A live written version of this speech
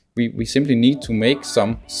We simply need to make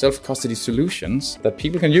some self-custody solutions that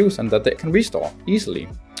people can use and that they can restore easily.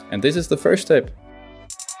 And this is the first step.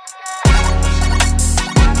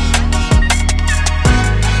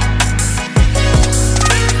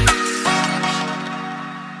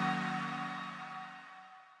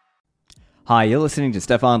 Hi, you're listening to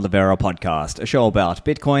Stefan Livera Podcast, a show about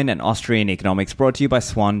Bitcoin and Austrian economics brought to you by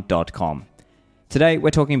Swan.com. Today, we're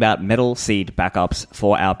talking about metal seed backups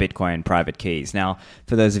for our Bitcoin private keys. Now,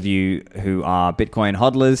 for those of you who are Bitcoin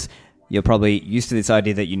hodlers, you're probably used to this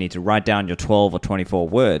idea that you need to write down your 12 or 24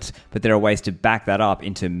 words, but there are ways to back that up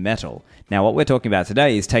into metal. Now, what we're talking about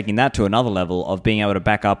today is taking that to another level of being able to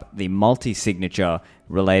back up the multi-signature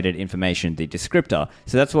related information, the descriptor.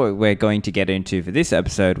 So that's what we're going to get into for this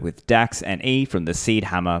episode with Dax and E from the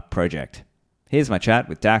SeedHammer project. Here's my chat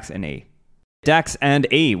with Dax and E. Dax and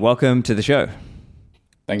E, welcome to the show.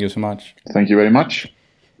 Thank you so much. Thank you very much.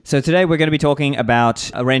 So today we're going to be talking about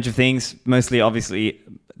a range of things, mostly obviously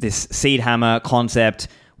this SeedHammer concept.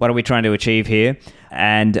 What are we trying to achieve here?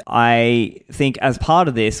 And I think as part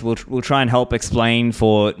of this, we'll try and help explain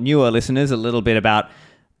for newer listeners a little bit about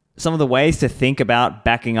some of the ways to think about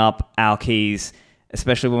backing up our keys,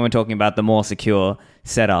 especially when we're talking about the more secure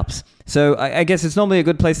setups. So I guess it's normally a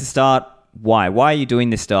good place to start. Why? Why are you doing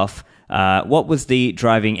this stuff? What was the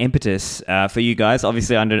driving impetus for you guys?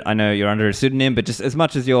 Obviously, I know you're under a pseudonym, but just as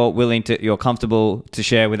much as you're comfortable to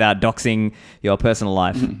share without doxing your personal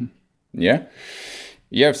life. Yeah.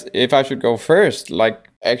 Yes, if I should go first,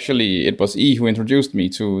 actually it was E who introduced me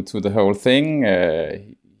to the whole thing.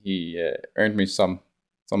 He earned me some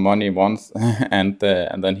money once, and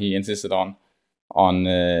then he insisted on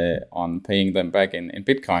paying them back in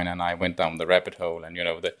Bitcoin, and I went down the rabbit hole, and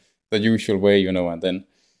the usual way, and then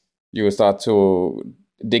you start to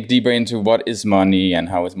dig deeper into what is money and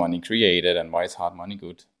how is money created and why is hard money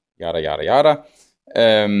good, yada yada yada.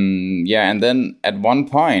 And then at one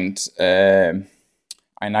point, and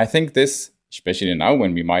I think this, especially now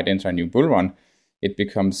when we might enter a new bull run, it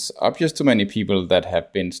becomes obvious to many people that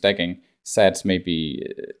have been stacking sats. Maybe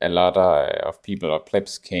a lot of people or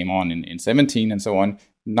plebs came on in 17 and so on.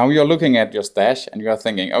 Now you're looking at your stash and you're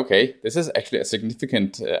thinking, okay, this is actually a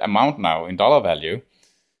significant amount now in dollar value.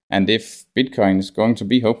 And if Bitcoin is going to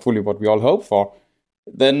be hopefully what we all hope for,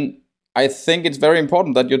 then I think it's very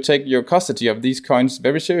important that you take your custody of these coins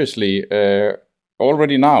very seriously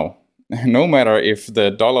already now, no matter if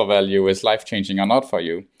the dollar value is life-changing or not for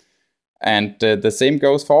you. And the same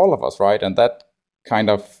goes for all of us, right? And that kind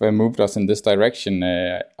of moved us in this direction.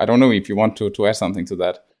 I don't know if you want to add something to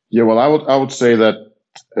that. Yeah, well, I would say that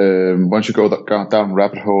once you go down the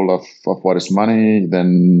rabbit hole of what is money,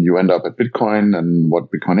 then you end up at Bitcoin and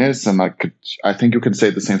what Bitcoin is. And I think you can say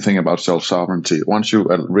the same thing about self-sovereignty. Once you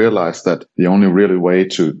realize that the only real way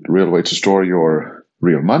to store your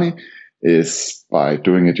real money is by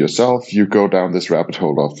doing it yourself, you go down this rabbit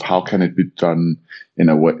hole of how can it be done in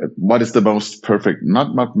a way. What is the most perfect,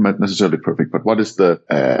 not necessarily perfect, but what is the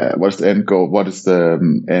end goal? What is the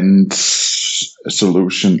end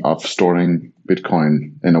solution of storing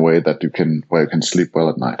Bitcoin in a way that where you can sleep well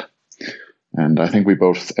at night? And I think we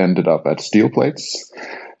both ended up at steel plates.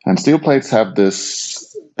 And steel plates have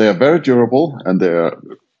this, they are very durable and they're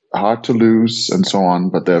hard to lose and so on,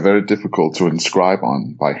 but they're very difficult to inscribe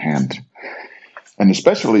on by hand. And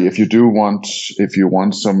especially if you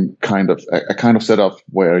want some kind of a kind of setup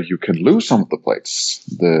where you can lose some of the plates,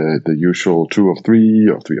 the usual 2 of 3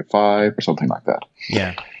 or 3 of 5 or something like that.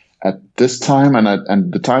 Yeah. At this time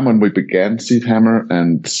and the time when we began SeedHammer,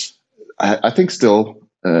 and I think still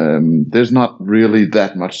there's not really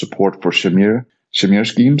that much support for Shamir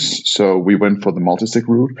schemes, so we went for the multisig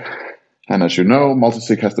route. And as you know,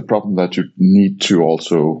 multisig has the problem that you need to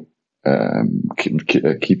also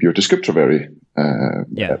keep your descriptor very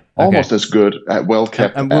almost as good, well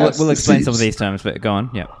kept. And we'll explain some of these terms, but go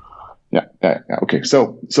on. Yeah. Yeah. Okay.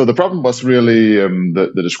 So the problem was really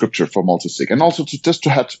the descriptor for multisig, and also to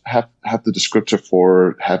have the descriptor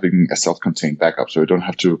for having a self-contained backup, so you don't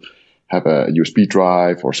have to have a USB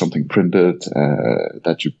drive or something printed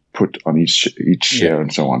that you put on each share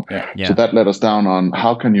and so on. Yeah. So that led us down on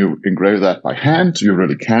how can you engrave that by hand? You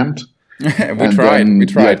really can't. We tried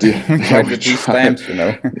with these stamps,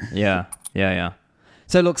 Yeah.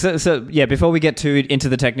 So look, so before we get into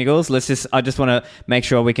the technicals, I just want to make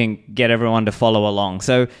sure we can get everyone to follow along.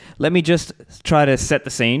 So let me just try to set the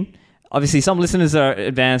scene. Obviously, some listeners are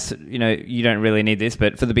advanced, you don't really need this,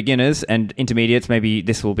 but for the beginners and intermediates, maybe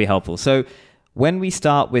this will be helpful. So when we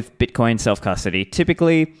start with Bitcoin self-custody,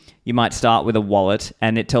 typically you might start with a wallet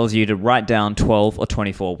and it tells you to write down 12 or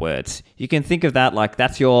 24 words. You can think of that like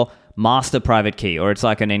that's your master private key, or it's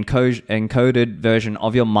like an encoded version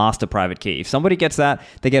of your master private key. If somebody gets that,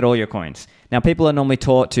 they get all your coins. Now, people are normally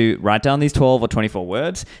taught to write down these 12 or 24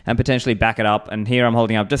 words and potentially back it up. And here I'm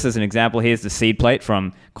holding up, just as an example, here's the seed plate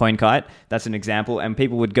from CoinKite. That's an example. And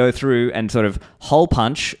people would go through and sort of hole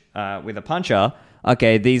punch with a puncher.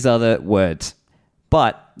 Okay, these are the words.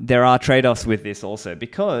 But there are trade-offs with this also,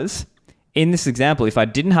 because in this example, if I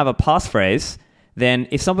didn't have a passphrase, then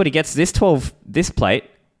if somebody gets this plate,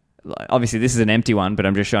 obviously this is an empty one, but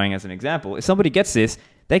I'm just showing as an example. If somebody gets this,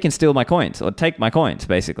 they can steal my coins or take my coins,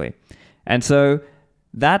 basically. And so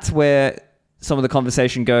that's where some of the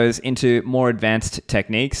conversation goes into more advanced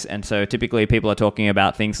techniques. And so typically people are talking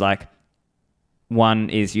about things like,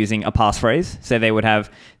 one is using a passphrase. So they would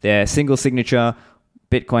have their single signature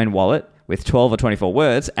Bitcoin wallet with 12 or 24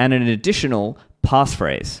 words and an additional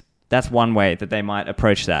passphrase. That's one way that they might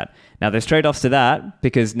approach that. Now, there's trade-offs to that,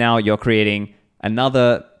 because now you're creating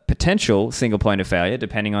another potential single point of failure,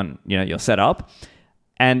 depending on your setup.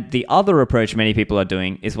 And the other approach many people are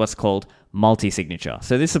doing is what's called multi-signature.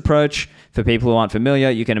 So this approach, for people who aren't familiar,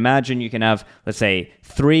 you can imagine you can have, let's say,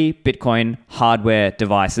 3 Bitcoin hardware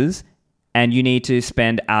devices, and you need to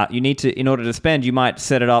in order to spend, you might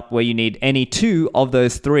set it up where you need any 2 of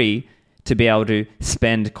those 3 to be able to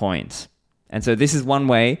spend coins. And so this is one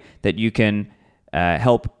way that you can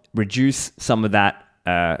help reduce some of that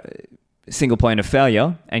single point of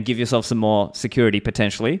failure and give yourself some more security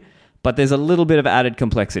potentially. But there's a little bit of added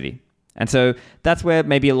complexity. And so that's where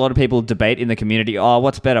maybe a lot of people debate in the community,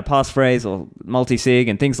 what's better, passphrase or multi-sig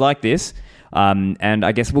and things like this. And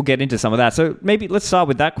I guess we'll get into some of that. So maybe let's start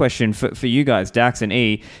with that question for you guys, Dax and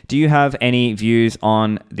E. Do you have any views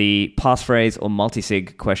on the passphrase or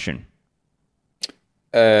multi-sig question?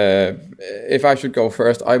 If I should go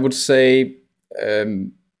first, I would say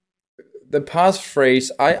the passphrase,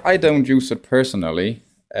 I don't use it personally.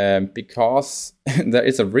 Because there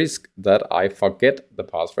is a risk that I forget the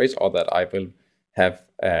passphrase, or that I will have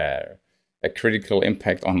a critical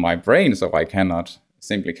impact on my brain, so I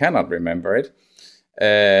simply cannot remember it.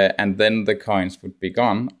 And then the coins would be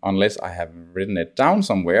gone unless I have written it down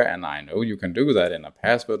somewhere. And I know you can do that in a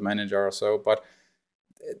password manager or so. But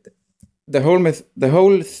the whole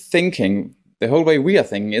way we are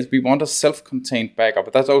thinking is we want a self-contained backup.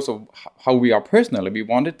 But that's also how we are personally. We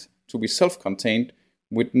want it to be self-contained,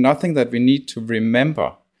 with nothing that we need to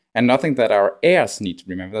remember and nothing that our heirs need to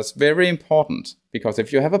remember. That's very important, because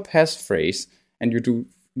if you have a passphrase and you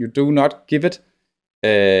do not give it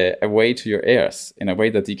away to your heirs in a way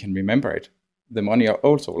that they can remember it, the money are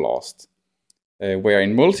also lost. Where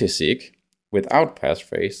in multisig, without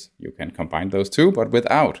passphrase, you can combine those two, but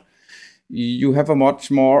without, you have a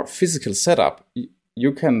much more physical setup.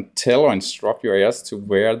 You can tell or instruct your heirs to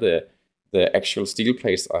where the actual steel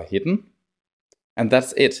plates are hidden. And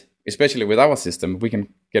that's it, especially with our system. We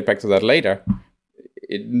can get back to that later.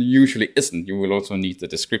 It usually isn't. You will also need the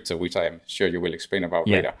descriptor, which I am sure you will explain about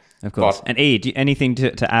later. Of course. And E, anything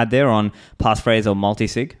to add there on passphrase or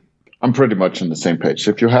multisig? I'm pretty much on the same page.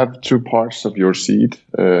 If you have 2 parts of your seed,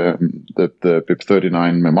 the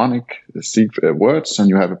BIP39 mnemonic, the seed words, and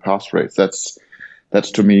you have a passphrase,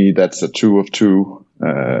 that's to me, that's a 2 of 2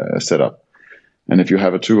 setup. And if you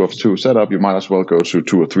have a 2 of 2 setup, you might as well go to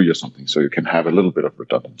 2 or 3 or something, so you can have a little bit of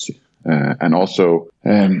redundancy. And also,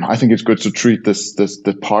 I think it's good to treat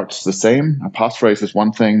the parts the same. A passphrase is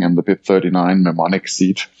one thing, and the BIP39 mnemonic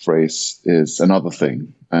seed phrase is another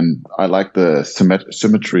thing. And I like the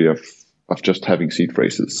symmetry of just having seed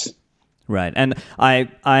phrases. Right. And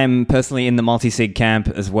I'm personally in the multi-sig camp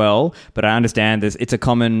as well, but I understand it's a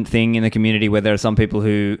common thing in the community where there are some people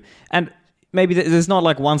who... and maybe there's not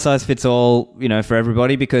like one size fits all, for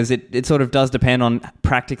everybody, because it sort of does depend on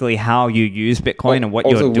practically how you use Bitcoin and what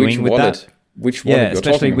you're doing with that. Which wallet you're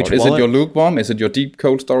talking about. Is it your lukewarm? Is it your deep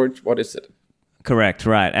cold storage? What is it? Correct,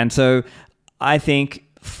 right. And so I think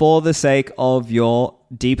for the sake of your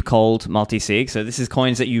deep cold multi-sig, so this is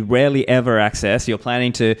coins that you rarely ever access, you're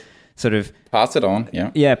planning to sort of pass it on,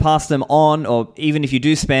 pass them on, or even if you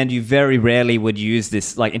do spend, you very rarely would use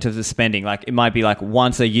this, like in terms of spending. Like it might be like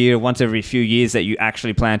once a year, once every few years that you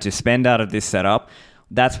actually plan to spend out of this setup.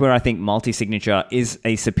 That's where I think multi-signature is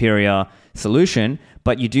a superior solution,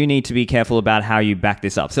 but you do need to be careful about how you back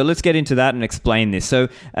this up. So let's get into that and explain this. So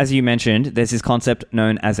as you mentioned, there's this concept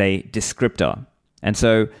known as a descriptor. And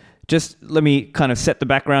so just let me kind of set the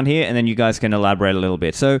background here, and then you guys can elaborate a little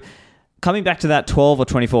bit. So coming back to that 12 or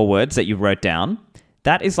 24 words that you wrote down,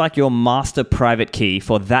 that is like your master private key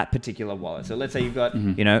for that particular wallet. So let's say you've got,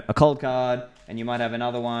 a cold card, and you might have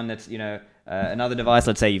another one that's, another device.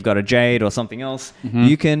 Let's say you've got a Jade or something else.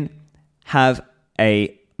 You can have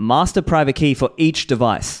a master private key for each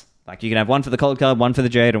device. Like you can have one for the Cold Card, one for the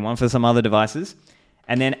Jade, and one for some other devices.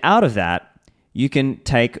 And then out of that, you can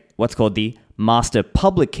take what's called the master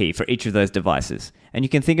public key for each of those devices. And you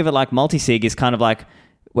can think of it like multi-sig is kind of like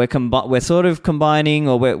we're sort of combining,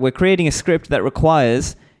 or we're creating a script that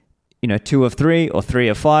requires, 2 of 3 or 3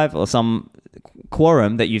 of 5 or some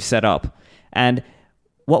quorum that you've set up. And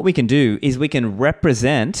what we can do is we can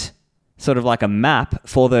represent sort of like a map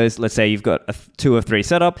for those. Let's say you've got a 2 of 3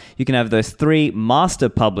 setup. You can have those 3 master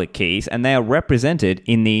public keys, and they are represented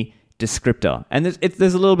in the descriptor. And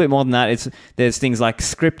there's a little bit more than that. There's things like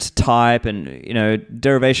script type and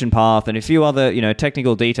derivation path and a few other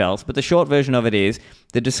technical details. But the short version of it is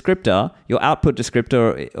the descriptor, your output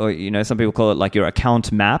descriptor, or some people call it like your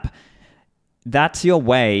account map. That's your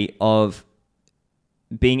way of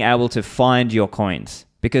being able to find your coins,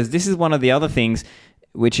 because this is one of the other things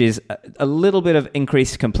which is a little bit of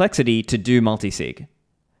increased complexity to do multi-sig.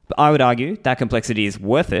 But I would argue that complexity is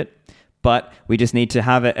worth it. But we just need to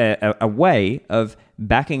have a way of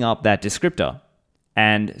backing up that descriptor.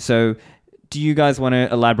 And so do you guys want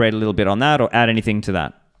to elaborate a little bit on that or add anything to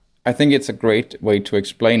that? I think it's a great way to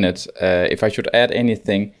explain it. If I should add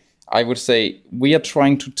anything, I would say we are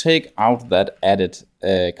trying to take out that added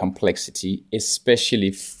complexity,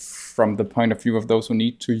 especially from the point of view of those who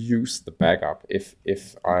need to use the backup.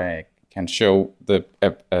 If I can show the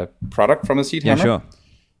product from the SeedHammer. Yeah, sure.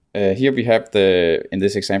 Here we have in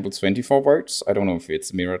this example, 24 words. I don't know if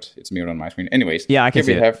it's mirrored. It's mirrored on my screen. Anyways, yeah, I can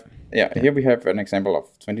see it. Here we have an example of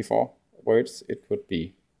 24 words. It could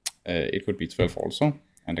be 12 also,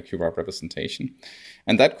 and a QR representation.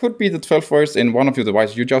 And that could be the 12 words in one of your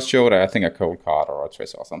devices. You just showed, I think, a Cold Card or a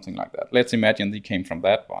Tracer or something like that. Let's imagine they came from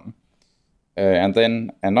that one. And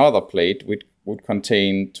then another plate would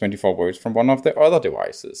contain 24 words from one of the other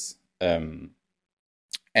devices. And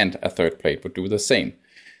a third plate would do the same.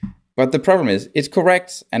 But the problem is, it's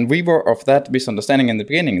correct, and we were of that misunderstanding in the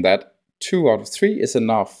beginning that 2 out of 3 is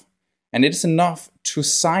enough. And it is enough to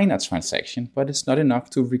sign a transaction, but it's not enough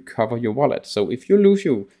to recover your wallet. So if you lose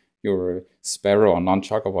your Sparrow or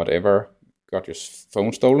Nunchuck or whatever, got your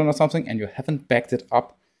phone stolen or something, and you haven't backed it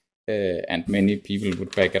up, and many people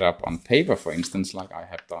would back it up on paper, for instance, like I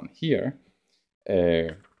have done here,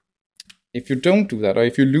 if you don't do that, or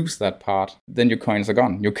if you lose that part, then your coins are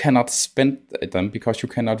gone. You cannot spend them because you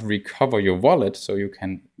cannot recover your wallet, so you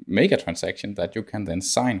can make a transaction that you can then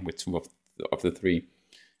sign with 2 of the 3.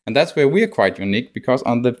 And that's where we are quite unique, because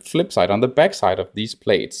on the flip side, on the back side of these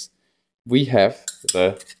plates, we have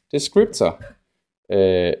the descriptor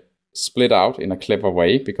split out in a clever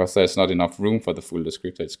way, because there's not enough room for the full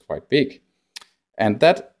descriptor. It's quite big. And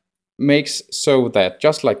that makes so that,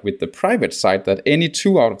 just like with the private side, that any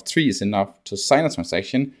 2 out of 3 is enough to sign a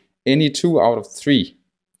transaction. Any 2 out of 3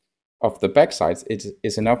 of the backsides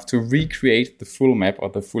is enough to recreate the full map or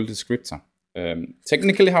the full descriptor.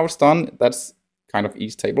 Technically how it's done, that's kind of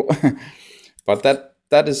ease table. But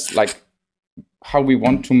that is like how we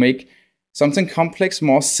want to make something complex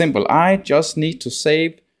more simple. I just need to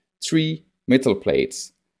save 3 metal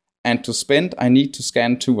plates, and to spend I need to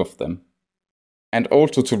scan 2 of them. And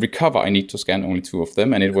also to recover, I need to scan only 2 of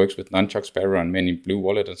them. And it works with Nunchuck, Sparrow, and many Blue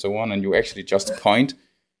Wallet and so on. And you actually just point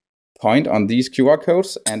on these QR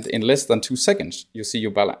codes, and in less than 2 seconds, you see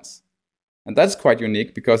your balance. And that's quite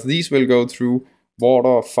unique, because these will go through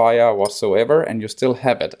water, fire, whatsoever, and you still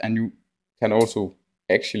have it. And you can also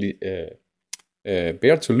actually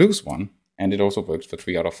bear to lose one. And it also works for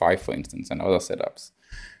 3 out of 5, for instance, and other setups.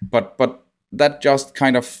 But that just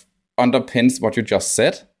kind of underpins what you just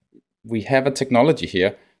said. We have a technology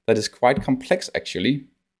here that is quite complex, actually.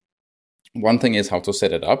 One thing is how to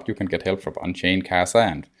set it up. You can get help from Unchained, Casa,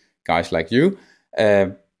 and guys like you.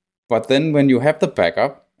 But then when you have the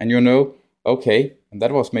backup, and okay, and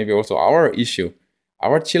that was maybe also our issue.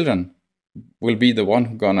 Our children will be the one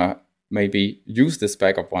who gonna maybe use this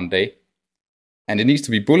backup one day, and it needs to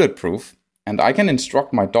be bulletproof. And I can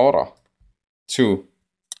instruct my daughter to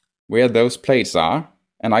where those plates are,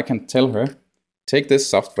 and I can tell her, take this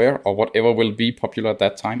software or whatever will be popular at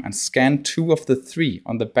that time and scan 2 of the 3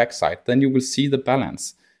 on the back side. Then you will see the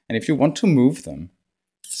balance. And if you want to move them,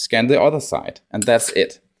 scan the other side. And that's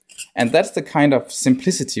it. And that's the kind of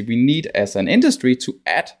simplicity we need as an industry to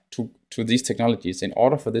add to these technologies in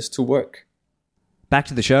order for this to work. Back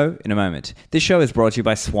to the show in a moment. This show is brought to you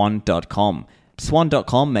by Swan.com.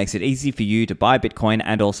 Swan.com makes it easy for you to buy Bitcoin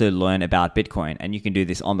and also learn about Bitcoin. And you can do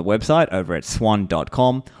this on the website over at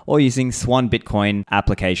Swan.com or using Swan Bitcoin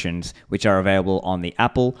applications, which are available on the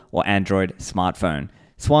Apple or Android smartphone.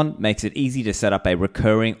 Swan makes it easy to set up a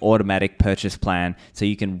recurring automatic purchase plan so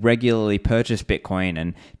you can regularly purchase Bitcoin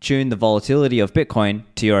and tune the volatility of Bitcoin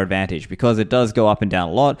to your advantage, because it does go up and down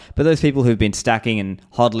a lot, but those people who've been stacking and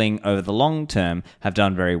hodling over the long term have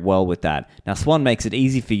done very well with that. Now, Swan makes it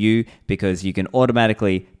easy for you because you can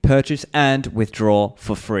automatically purchase and withdraw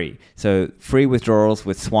for free. So free withdrawals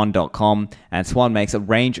with swan.com, and Swan makes a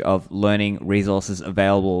range of learning resources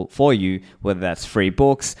available for you, whether that's free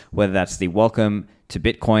books, whether that's the Welcome to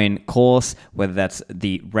Bitcoin course, whether that's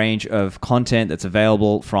the range of content that's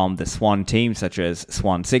available from the Swan team, such as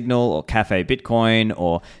Swan Signal or Cafe Bitcoin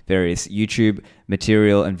or various YouTube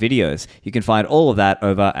material and videos. You can find all of that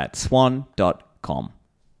over at swan.com.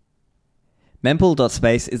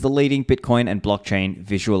 Mempool.space is the leading Bitcoin and blockchain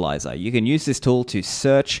visualizer. You can use this tool to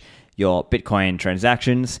search your Bitcoin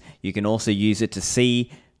transactions. You can also use it to see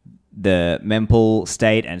the mempool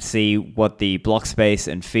state and see what the block space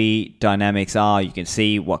and fee dynamics are. You can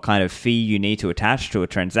see what kind of fee you need to attach to a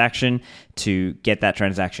transaction to get that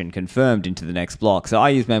transaction confirmed into the next block. So I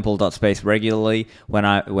use mempool.space regularly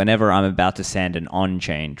whenever I'm about to send an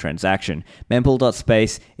on-chain transaction.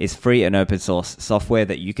 Mempool.space is free and open source software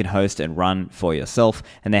that you can host and run for yourself,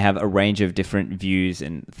 and they have a range of different views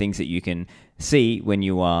and things that you can see when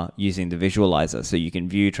you are using the visualizer. So you can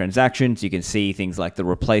view transactions, you can see things like the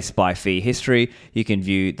replace by fee history, you can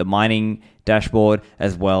view the mining dashboard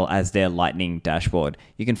as well as their Lightning dashboard.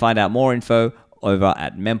 You can find out more info over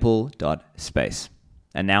at mempool.space.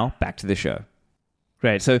 And now back to the show.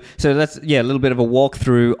 Great. So that's a little bit of a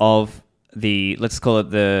walkthrough of the, let's call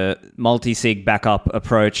it the multi-sig backup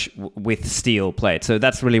approach with steel plates. So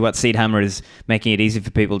that's really what SeedHammer is making it easy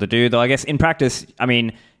for people to do. Though I guess in practice, I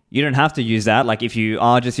mean, you don't have to use that. Like if you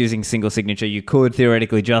are just using single signature, you could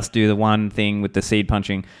theoretically just do the one thing with the seed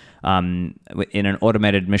punching in an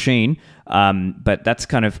automated machine. But that's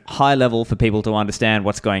kind of high level for people to understand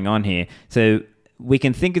what's going on here. So we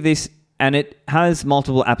can think of this, and it has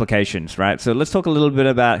multiple applications, right? So let's talk a little bit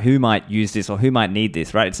about who might use this or who might need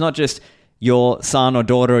this, right? It's not just your son or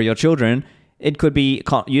daughter or your children. It could be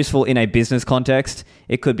useful in a business context.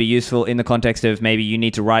 It could be useful in the context of maybe you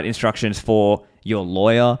need to write instructions for your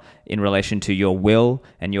lawyer in relation to your will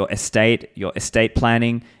and your estate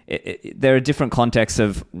planning. There are different contexts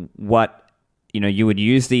of what you would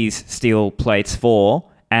use these steel plates for,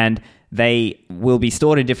 and they will be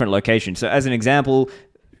stored in different locations. So as an example,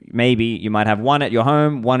 maybe you might have one at your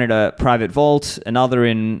home, one at a private vault, another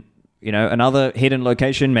in another hidden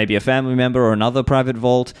location, maybe a family member or another private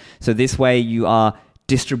vault. So this way you are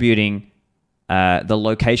distributing the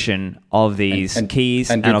location of these keys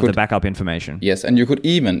and of the backup information. Yes, and you could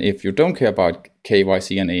even, if you don't care about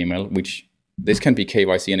KYC and AML, which this can be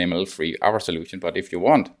KYC and AML free, our solution, but if you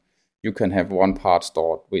want, you can have one part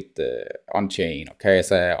stored with the on-chain or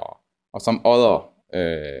KSA or some other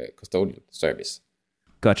custodial service.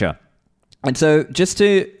 Gotcha. And so just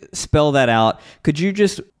to spell that out, could you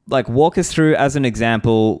just walk us through as an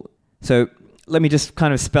example? So let me just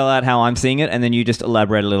kind of spell out how I'm seeing it, and then you just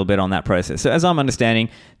elaborate a little bit on that process. So as I'm understanding,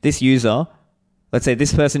 this user, let's say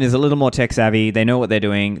this person is a little more tech savvy, they know what they're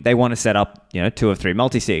doing, they want to set up 2 or 3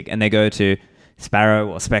 multi-sig, and they go to Sparrow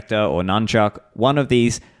or Spectre or Nunchuck, one of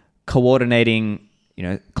these coordinating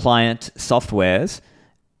client softwares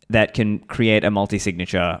that can create a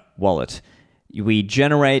multi-signature wallet. We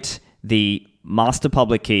generate the master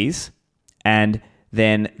public keys, and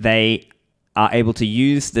then they are able to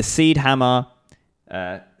use the SeedHammer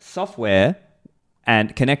software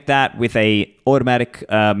and connect that with a automatic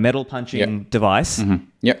metal punching device. Mm-hmm.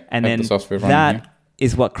 Yep. And then that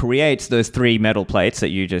is what creates those 3 metal plates that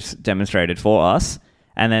you just demonstrated for us.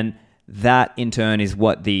 And then that in turn is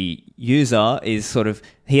what the user is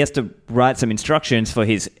he has to write some instructions for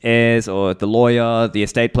his heirs or the lawyer, the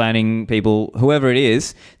estate planning people, whoever it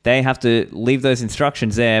is. They have to leave those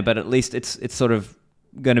instructions there, but at least it's sort of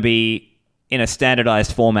going to be in a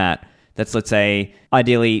standardized format that's, let's say,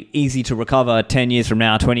 ideally easy to recover 10 years from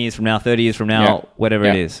now, 20 years from now, 30 years from now, whatever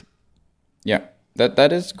it is. Yeah,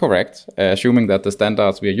 that is correct, assuming that the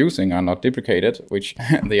standards we are using are not deprecated, which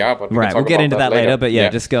they are. But we'll get into that later, but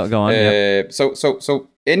just go on. So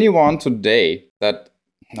anyone today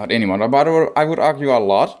not anyone, but I would argue a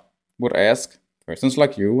lot, would ask persons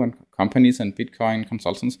like you and companies and Bitcoin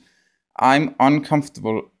consultants, I'm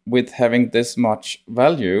uncomfortable with having this much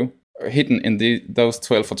value hidden in those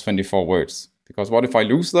 12 or 24 words. Because what if I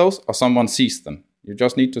lose those or someone sees them? You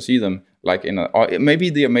just need to see them or maybe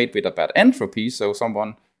they are made with a bad entropy, so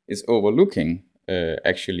someone is overlooking,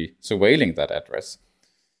 actually surveilling that address.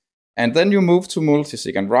 And then you move to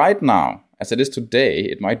multisig. And right now, as it is today,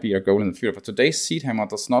 it might be a goal in the future, but today SeedHammer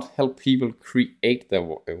does not help people create their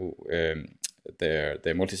their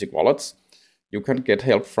multi-sig wallets. You can get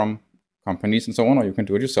help from companies and so on, or you can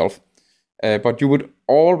do it yourself. But you would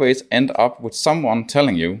always end up with someone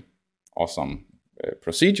telling you, or some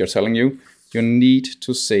procedure telling you, you need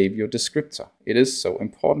to save your descriptor. It is so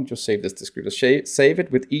important to save this descriptor. Save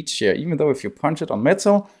it with each share, even though if you punch it on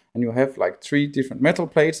metal and you have like 3 different metal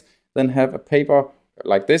plates, then have a paper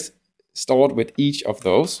like this stored with each of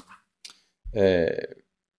those.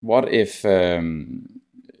 What if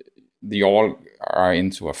the all are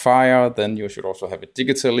into a fire? Then you should also have it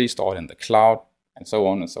digitally stored in the cloud, and so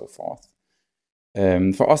on and so forth.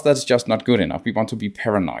 For us, that's just not good enough. We want to be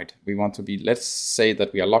paranoid. We want to be, let's say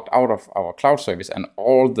that we are locked out of our cloud service and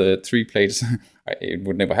all the 3 plates, it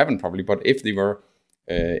would never happen probably, but if they were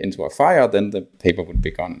into a fire, then the paper would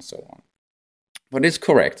be gone and so on. But it's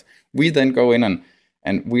correct. We then go in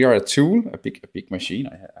and we are a tool, a big machine.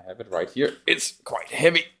 I have it right here. It's quite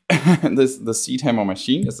heavy. The SeedHammer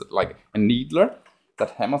machine is like a needler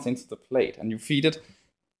that hammers into the plate, and you feed it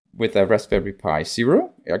with a Raspberry Pi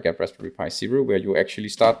Zero, air-gapped Raspberry Pi Zero, where you actually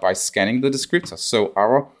start by scanning the descriptor. So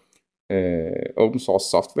our open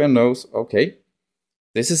source software knows, okay,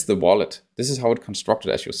 this is the wallet. This is how it's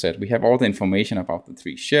constructed, as you said. We have all the information about the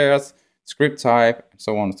 3 shares, script type, and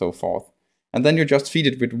so on and so forth. And then you just feed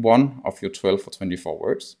it with one of your 12 or 24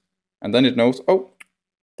 words. And then it knows, oh,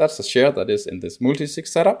 that's a share that is in this multi-sig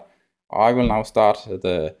setup. I will now start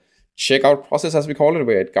the checkout process, as we call it,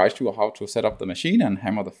 where it guides you how to set up the machine and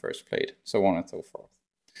hammer the first plate, so on and so forth.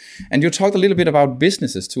 And you talked a little bit about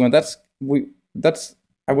businesses too, and I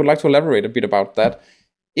would like to elaborate a bit about that.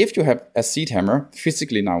 If you have a SeedHammer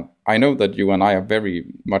physically now, I know that you and I are very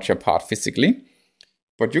much apart physically,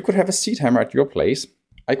 but you could have a SeedHammer at your place.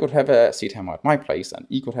 I could have a SeedHammer at my place, and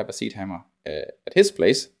he could have a SeedHammer at his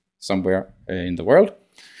place somewhere in the world.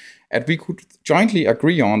 And we could jointly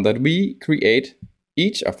agree on that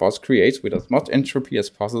each of us creates with as much entropy as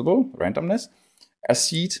possible, randomness, a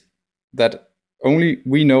seed that only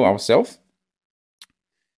we know ourselves,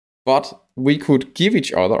 but we could give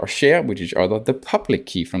each other or share with each other the public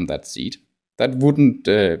key from that seed. That wouldn't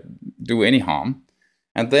do any harm.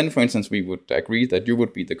 And then, for instance, we would agree that you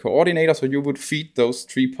would be the coordinator, so you would feed those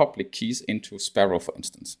 3 public keys into Sparrow, for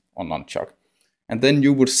instance, or Nunchuck. And then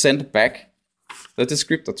you would send back the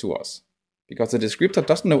descriptor to us, because the descriptor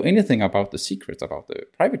doesn't know anything about the secrets, about the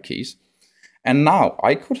private keys. And now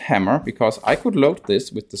I could hammer, because I could load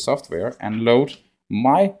this with the software and load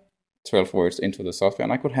my 12 words into the software,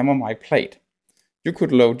 and I could hammer my plate. You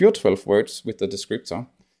could load your 12 words with the descriptor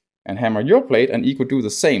and hammer your plate, and he could do the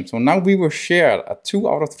same. So now we were shared a 2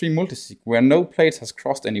 out of 3 multisig where no plate has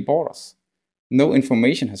crossed any borders. No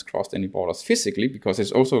information has crossed any borders physically, because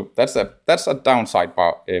it's also that's a downside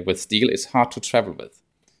with steel. It's hard to travel with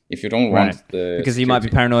if you don't want the because you might be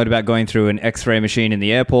paranoid about going through an X-ray machine in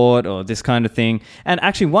the airport or this kind of thing. And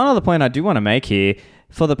actually, one other point I do want to make here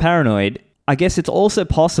for the paranoid, I guess it's also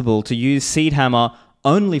possible to use SeedHammer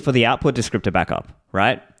only for the output descriptor backup,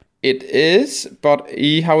 right? It is, but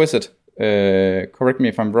how is it? Correct me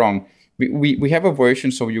if I'm wrong. We have a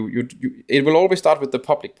version, so you it will always start with the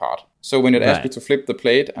public part. So when it asks you to flip the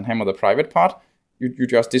plate and hammer the private part, you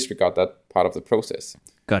just disregard that part of the process.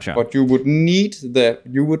 Gotcha. But you would need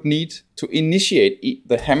to initiate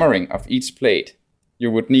the hammering of each plate.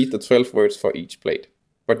 You would need the 12 words for each plate.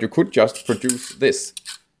 But you could just produce this,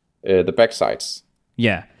 the backsides.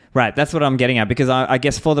 Yeah, right. That's what I'm getting at, because I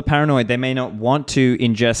guess for the paranoid, they may not want to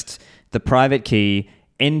ingest the private key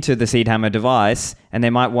into the SeedHammer device, and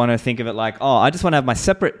they might want to think of it like, oh, I just want to have my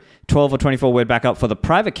separate 12 or 24 word backup for the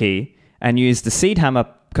private key and use the SeedHammer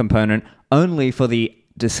component only for the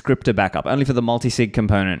descriptor backup, only for the multi-sig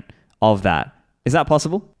component of that. Is that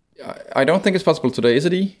possible? I don't think it's possible today, is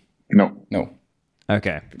it, E? No.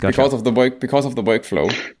 Okay, gotcha. Because of the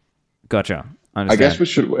workflow. Gotcha. I guess we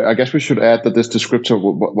should add that this descriptor.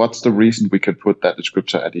 What's the reason we could put that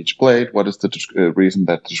descriptor at each plate? What is the reason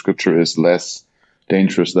that the descriptor is less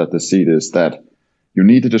dangerous than the seed is? That you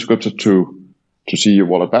need the descriptor to see your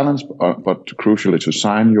wallet balance, but crucially to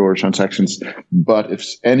sign your transactions. But if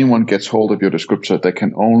anyone gets hold of your descriptor,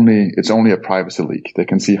 it's only a privacy leak. They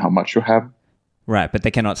can see how much you have. Right, but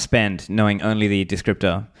they cannot spend knowing only the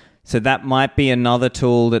descriptor. So that might be another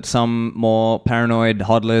tool that some more paranoid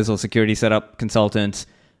hodlers or security setup consultants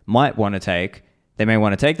might want to take. They may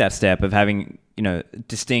want to take that step of having,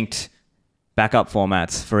 distinct backup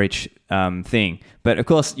formats for each thing. But of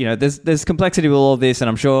course, there's complexity with all of this, and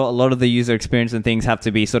I'm sure a lot of the user experience and things have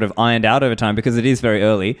to be sort of ironed out over time because it is very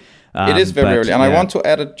early. It is very early, and I want to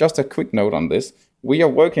add just a quick note on this. We are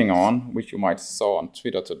working on, which you might saw on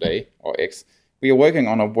Twitter today or X, we are working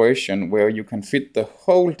on a version where you can fit the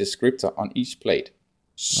whole descriptor on each plate.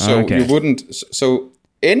 So you wouldn't. So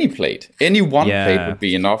any plate, any one plate would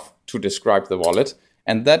be enough to describe the wallet,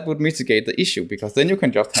 and that would mitigate the issue, because then you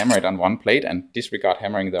can just hammer it on one plate and disregard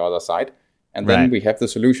hammering the other side, and then we have the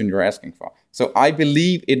solution you're asking for. So I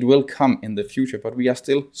believe it will come in the future, but we are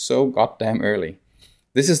still so goddamn early.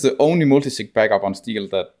 This is the only multi-sig backup on steel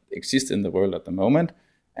that exists in the world at the moment,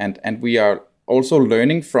 and we are also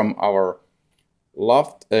learning from our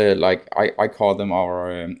loved, like I call them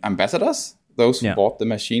our ambassadors, those who bought the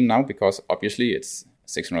machine now, because obviously it's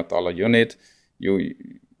 $600 unit.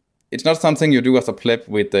 It's not something you do as a pleb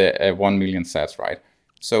with 1 million sats, right?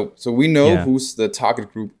 So we know who's the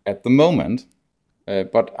target group at the moment,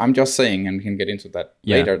 but I'm just saying, and we can get into that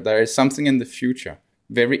later, there is something in the future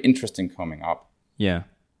very interesting coming up. Yeah,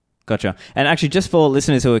 gotcha. And actually, just for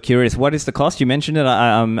listeners who are curious, what is the cost? You mentioned it,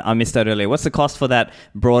 I missed that earlier. What's the cost for that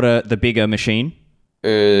the bigger machine?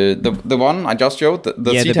 The one I just showed, the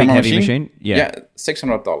SeedHammer machine? Yeah,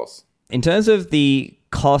 $600. In terms of the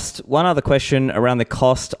cost, one other question around the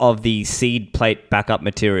cost of the seed plate backup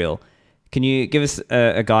material. Can you give us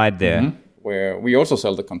a guide there? Mm-hmm. Where we also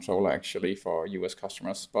sell the controller actually for US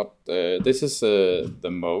customers, but this is the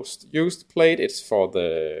most used plate. It's for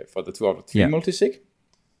the 2 out of 3 multi-sig,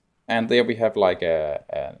 and there we have like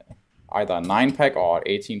either a 9-pack or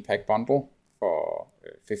 18-pack bundle for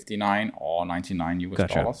 $59 or $99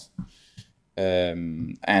 US dollars.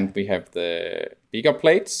 And we have the bigger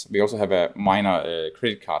plates. We also have a minor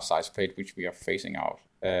credit card size plate, which we are phasing out.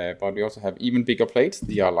 But we also have even bigger plates.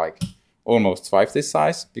 They are like almost twice this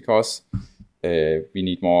size, because we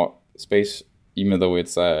need more space, even though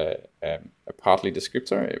it's a partly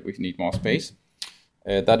descriptor. We need more space.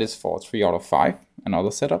 That is for 3 out of 5 and other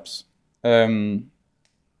setups.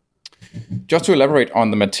 Just to elaborate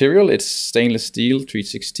on the material, it's stainless steel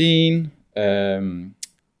 316.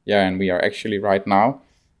 And we are actually right now,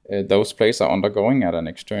 those plates are undergoing at an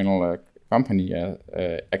external company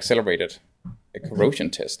accelerated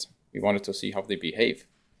corrosion test. We wanted to see how they behave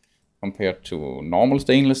compared to normal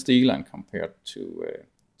stainless steel and compared to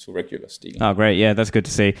regular steel. Oh, great. Yeah, that's good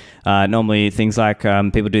to see. Normally things like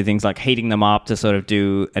people do things like heating them up to sort of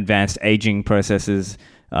do advanced aging processes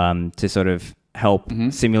to sort of help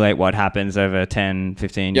simulate what happens over 10,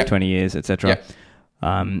 15, 20 years, etc.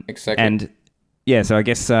 Exactly. And so I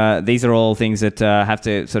guess these are all things that have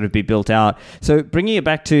to sort of be built out. So bringing it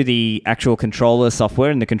back to the actual controller software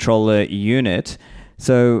and the controller unit.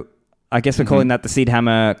 So I guess we're calling that the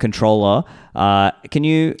SeedHammer controller. Can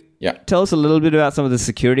you tell us a little bit about some of the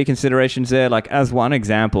security considerations there? Like, as one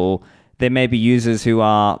example, there may be users who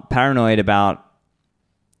are paranoid about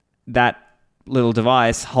that little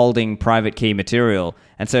device holding private key material.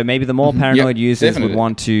 And so maybe the more paranoid users would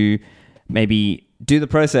want to maybe do the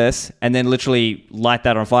process and then literally light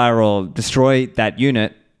that on fire or destroy that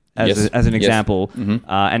unit as an example.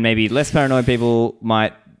 And maybe less paranoid people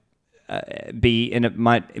might be in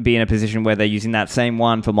a position where they're using that same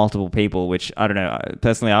one for multiple people, which I don't know.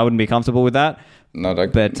 Personally, I wouldn't be comfortable with that. Not a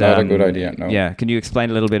good idea. No. Yeah. Can you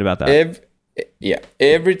explain a little bit about that?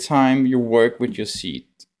 Every time you work with your seed,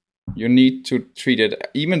 you need to treat it,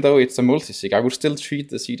 even though it's a multi-sig, I would still treat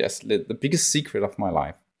the seed as the biggest secret of my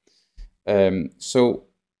life. So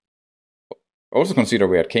also consider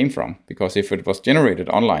where it came from, because if it was generated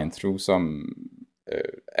online through some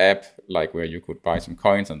app, like where you could buy some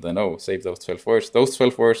coins and then save those 12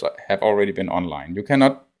 words have already been online. You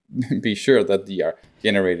cannot be sure that they are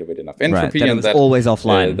generated with enough entropy, that and it was always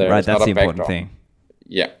offline, right? That's the important backdrop. thing.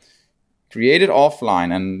 Yeah, created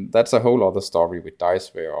offline, and that's a whole other story with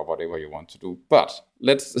Diceware or whatever you want to do. But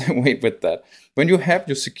let's wait with that. When you have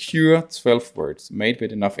your secure 12 words made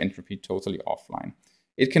with enough entropy totally offline,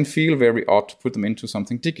 it can feel very odd to put them into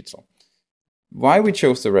something digital. Why we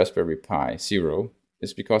chose the Raspberry Pi Zero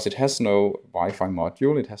is because it has no Wi-Fi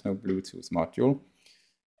module, it has no Bluetooth module.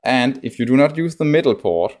 And if you do not use the middle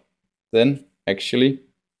port, then actually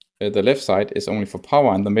the left side is only for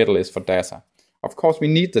power and the middle is for data. Of course, we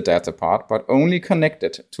need the data part, but only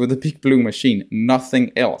connected to the big blue machine,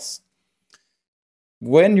 nothing else.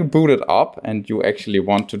 When you boot it up and you actually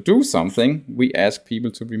want to do something, we ask people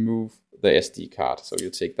to remove the SD card, so you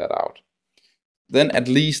take that out. Then at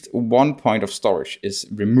least one point of storage is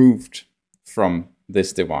removed from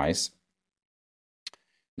this device.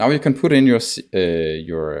 Now you can put in your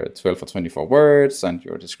 12 or 24 words and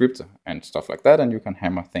your descriptor and stuff like that, and you can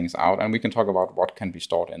hammer things out. And we can talk about what can be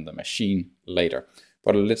stored in the machine later.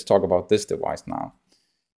 But let's talk about this device now.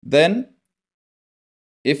 Then,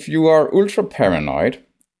 if you are ultra paranoid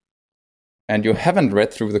and you haven't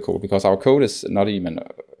read through the code, because our code is not even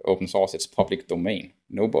open source, it's public domain.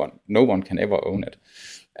 No one can ever own it.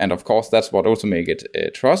 And of course, that's what also makes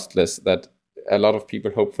it trustless, that a lot of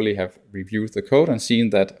people hopefully have reviewed the code and seen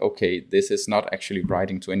that, okay, this is not actually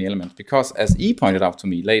writing to any element. Because as E pointed out to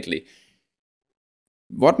me lately,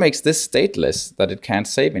 what makes this stateless, that it can't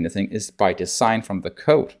save anything, is by design from the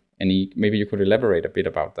code. And maybe you could elaborate a bit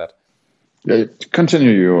about that. Yeah,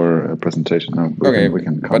 continue your presentation now. We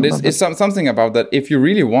can but it's something about that. If you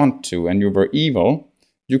really want to, and you were evil,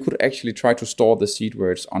 you could actually try to store the seed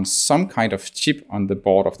words on some kind of chip on the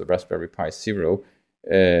board of the Raspberry Pi Zero.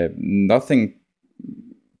 Nothing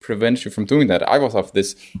prevents you from doing that. I was of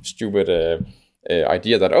this stupid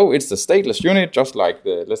idea that, it's the stateless unit, just like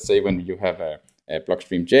let's say when you have a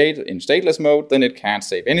Blockstream Jade in stateless mode, then it can't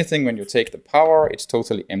save anything. When you take the power, it's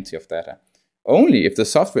totally empty of data. Only if the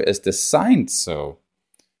software is designed so.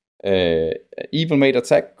 Evil made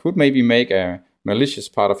attack could maybe make a malicious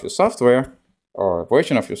part of your software or a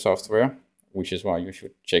version of your software, which is why you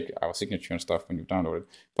should check our signature and stuff when you download it.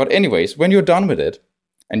 But anyways, when you're done with it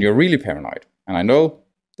and you're really paranoid, and I know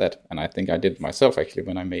that, and I think I did myself actually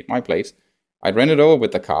when I made my plates, I ran it over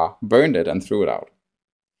with the car, burned it, and threw it out.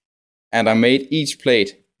 And I made each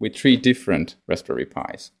plate with 3 different Raspberry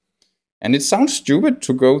Pis. And it sounds stupid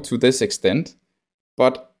to go to this extent,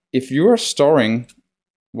 but if you are storing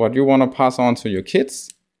what you want to pass on to your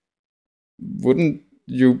kids, wouldn't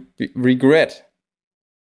you regret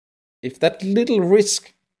if that little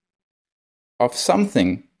risk of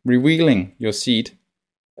something revealing your seed,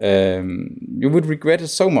 you would regret it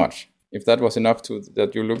so much if that was enough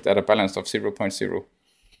that you looked at a balance of 0.0.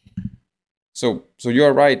 So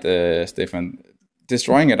you're right, Stefan.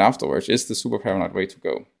 Destroying it afterwards is the super paranoid way to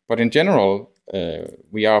go. But in general,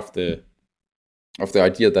 we are of the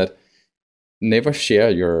idea that never share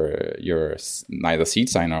your neither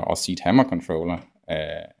SeedSigner or SeedHammer controller.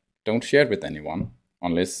 Don't share it with anyone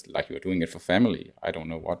unless like you're doing it for family. I don't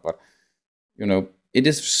know what, but it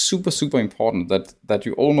is super, super important that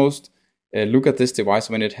you almost look at this device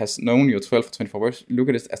when it has known you 12 to 24 hours. Look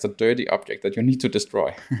at it as a dirty object that you need to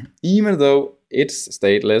destroy, even though it's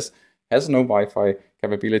stateless, has no Wi-Fi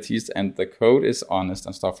capabilities, and the code is honest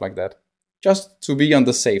and stuff like that. Just to be on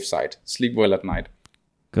the safe side. Sleep well at night.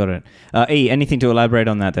 Got it. E, anything to elaborate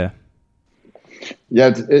on that there?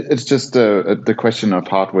 Yeah, it's just the question of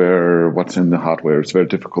hardware, what's in the hardware. It's very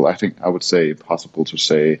difficult. I think I would say possible to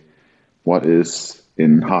say what is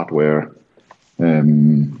in hardware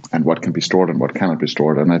and what can be stored and what cannot be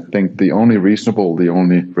stored. And I think the only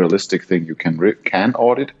realistic thing you can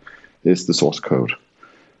audit is the source code.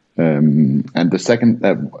 And the second,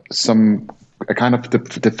 a kind of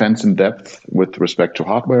defense in depth with respect to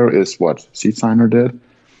hardware is what SeedSigner did,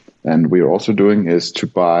 and we are also doing is to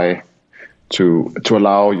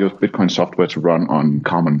allow your Bitcoin software to run on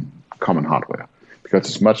common hardware, because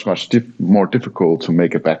it's much more difficult to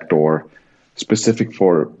make a backdoor specific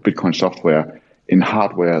for Bitcoin software in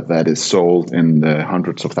hardware that is sold in the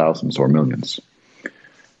hundreds of thousands or millions.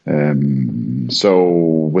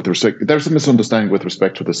 So with respect, there's a misunderstanding with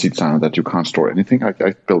respect to the SeedSigner that you can't store anything. I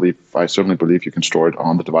certainly believe you can store it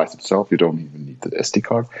on the device itself. You don't even need the SD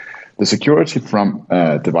card. The security from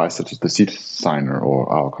a device such as the SeedSigner or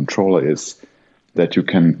our controller is that you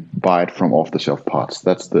can buy it from off-the-shelf parts.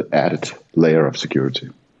 That's the added layer of security.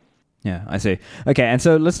 Yeah, I see. Okay, and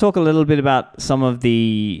so let's talk a little bit about some of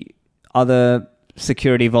the other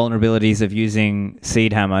security vulnerabilities of using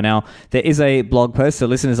SeedHammer. Now, there is a blog post, so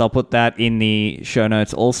listeners, I'll put that in the show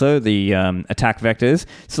notes also, the attack vectors.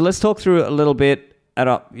 So let's talk through a little bit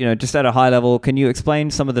just at a high level. Can you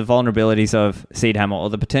explain some of the vulnerabilities of SeedHammer or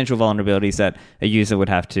the potential vulnerabilities that a user would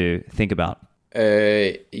have to think about?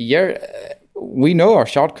 We know our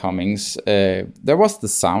shortcomings. There was the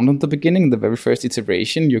sound at the beginning, the very first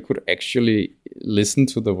iteration. You could actually listen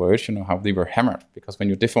to the words, how they were hammered. Because when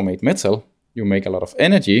you deformate metal, you make a lot of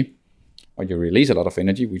energy, or you release a lot of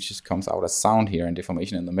energy, which just comes out as sound here and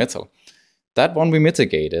deformation in the metal. That one we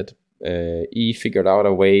mitigated. E figured out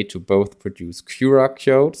a way to both produce QR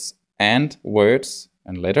codes and words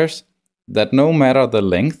and letters that no matter the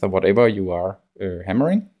length of whatever you are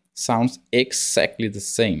hammering, sounds exactly the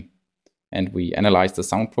same. And we analyzed the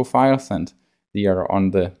sound profiles, and they are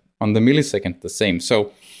on the millisecond the same.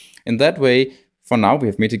 So in that way, for now, we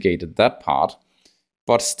have mitigated that part.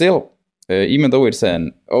 But still, even though it's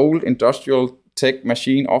an old industrial tech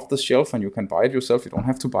machine off the shelf and you can buy it yourself, you don't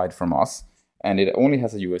have to buy it from us. And it only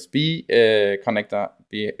has a USB connector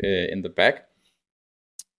in the back.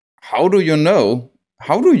 How do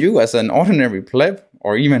you as an ordinary pleb,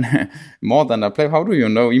 or even more than a pleb, how do you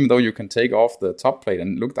know, even though you can take off the top plate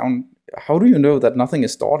and look down, how do you know that nothing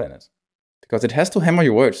is stored in it? Because it has to hammer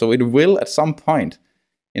your words. So it will at some point,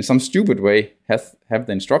 in some stupid way, have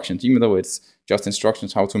the instructions, even though it's just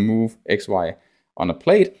instructions how to move X, Y on a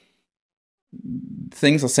plate.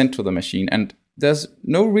 things are sent to the machine, and there's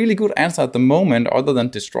no really good answer at the moment other than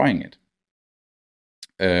destroying it.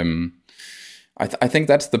 I think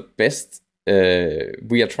that's the best.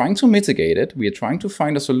 We are trying to mitigate it. We are trying to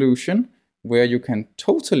find a solution where you can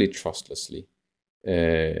totally trustlessly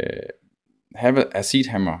have a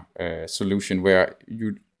SeedHammer solution where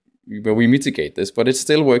we mitigate this, but it's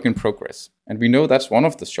still work in progress. And we know that's one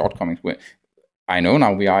of the shortcomings. I know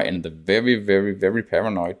now we are in the very, very, very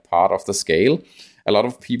paranoid part of the scale. A lot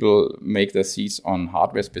of people make their seeds on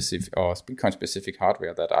hardware specific or Bitcoin specific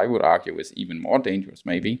hardware that I would argue is even more dangerous,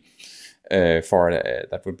 maybe.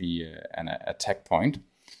 That would be an attack point,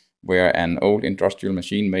 where an old industrial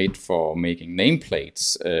machine made for making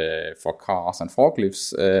nameplates for cars and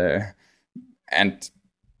forklifts and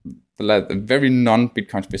a very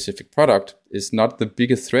non-Bitcoin specific product is not the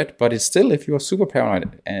biggest threat, but it's still, if you are super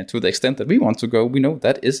paranoid to the extent that we want to go, we know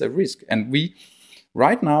that is a risk. And we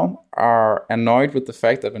right now are annoyed with the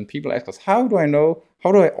fact that when people ask us, how do I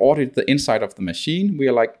audit the inside of the machine? We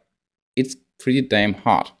are like, it's pretty damn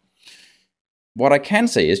hard. What I can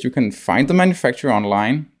say is you can find the manufacturer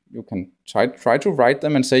online. You can try to write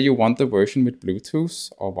them and say you want the version with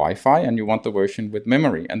Bluetooth or Wi-Fi and you want the version with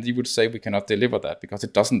memory. And they would say we cannot deliver that because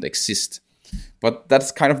it doesn't exist. But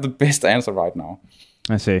that's kind of the best answer right now.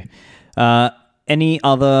 I see. Any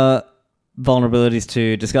other vulnerabilities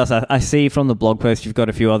to discuss? I see from the blog post you've got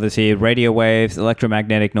a few others here: radio waves,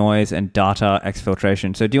 electromagnetic noise, and data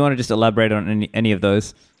exfiltration. So do you want to just elaborate on any of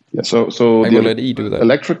those? Yeah, so I will let E do that.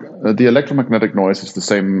 The electromagnetic noise is the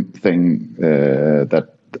same thing that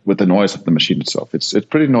with the noise of the machine itself. It's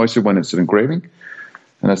pretty noisy when it's an engraving.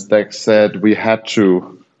 And as Dex said, we had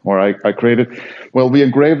to, or I created, we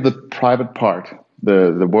engraved the private part,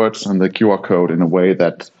 the words and the QR code in a way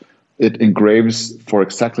that it engraves for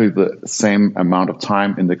exactly the same amount of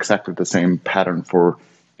time in exactly the same pattern for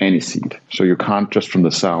any seed. So you can't just from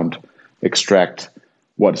the sound extract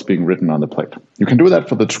what is being written on the plate. You can do that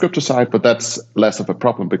for the descriptor side, but that's less of a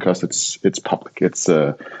problem because it's public. It's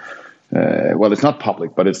it's not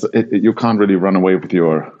public, but you can't really run away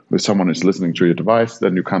with someone who's listening to your device.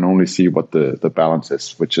 Then you can only see what the balance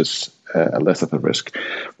is, which is less of a risk.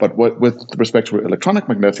 With respect to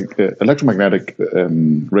electromagnetic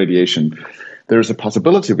radiation, there's a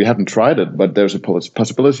possibility. We haven't tried it, but there's a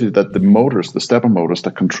possibility that the stepper motors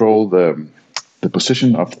that control the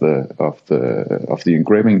position of the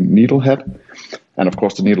engraving needle head, and of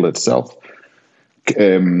course the needle itself,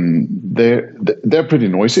 they're pretty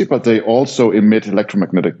noisy, but they also emit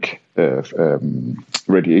electromagnetic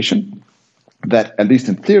radiation. That, at least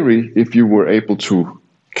in theory, if you were able to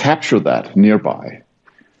capture that nearby,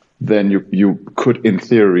 then you could, in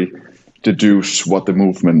theory, deduce what the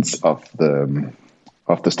movements of the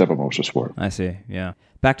stepper motors were. I see. Yeah.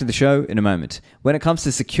 Back to the show in a moment. When it comes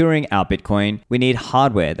to securing our Bitcoin, we need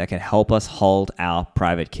hardware that can help us hold our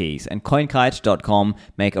private keys. And CoinKite.com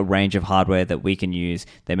make a range of hardware that we can use.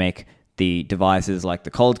 They make the devices like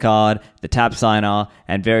the cold card, the tap signer,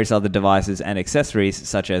 and various other devices and accessories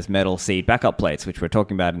such as metal seed backup plates, which we're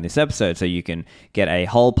talking about in this episode. So you can get a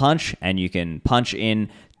hole punch and you can punch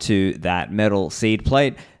in to that metal seed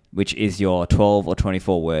plate, which is your 12 or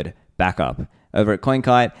 24 word backup. Over at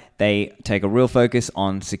CoinKite, they take a real focus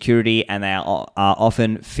on security and they are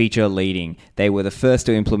often feature leading. They were the first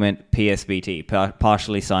to implement PSBT,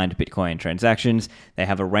 partially signed Bitcoin transactions. They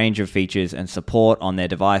have a range of features and support on their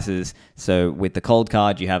devices. So with the cold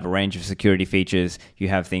card, you have a range of security features. You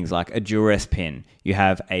have things like a Duress pin. You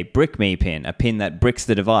have a BrickMe pin, a pin that bricks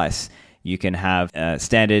the device. You can have a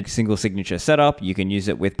standard single signature setup. You can use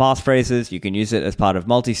it with passphrases. You can use it as part of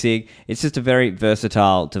multi-sig. It's just a very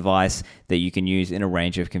versatile device that you can use in a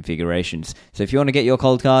range of configurations. So if you want to get your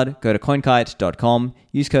cold card, go to coinkite.com,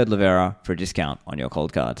 use code Livera for a discount on your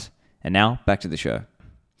cold cards. And now back to the show.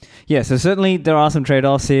 Yeah, so certainly there are some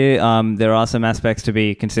trade-offs here. There are some aspects to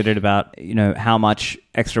be considered about, how much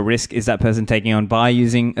extra risk is that person taking on by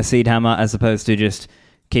using a SeedHammer as opposed to just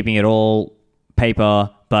keeping it all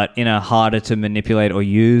paper, but in a harder to manipulate or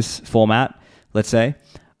use format, let's say.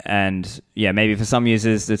 And yeah, maybe for some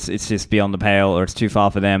users it's just beyond the pale, or it's too far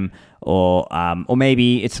for them, or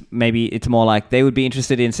maybe it's more like they would be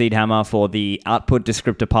interested in SeedHammer for the output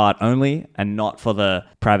descriptor part only, and not for the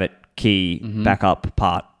private key backup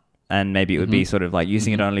part. And maybe it would be sort of like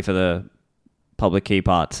using it only for the public key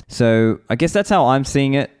parts. So I guess that's how I'm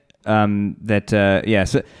seeing it. I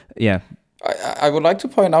would like to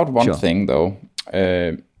point out one thing, though.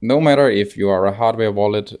 No matter if you are a hardware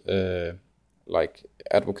wallet like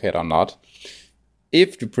advocate or not,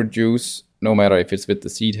 if you produce, no matter if it's with the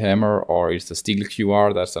SeedHammer or it's the Steel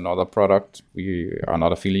QR, that's another product, we are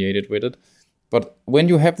not affiliated with it. But when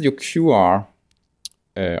you have your QR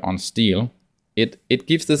on steel, it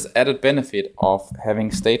gives this added benefit of having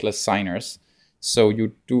stateless signers. So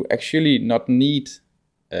you do actually not need,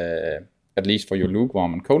 at least for your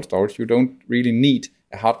lukewarm and cold storage, you don't really need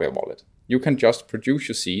a hardware wallet. You can just produce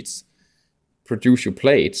your seeds, produce your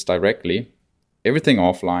plates directly, everything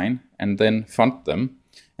offline, and then fund them.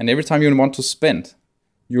 And every time you want to spend,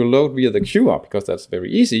 you load via the QR, because that's very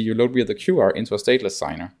easy, you load via the QR into a stateless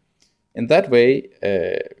signer. In that way,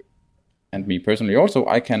 and me personally also,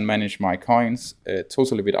 I can manage my coins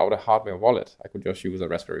totally without a hardware wallet. I could just use a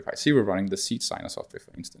Raspberry Pi Zero running the seed signer software,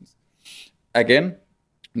 for instance. Again,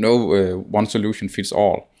 no one solution fits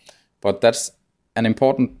all, but that's an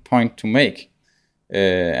important point to make.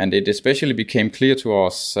 And it especially became clear to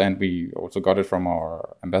us, and we also got it from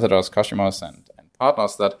our ambassadors, customers, and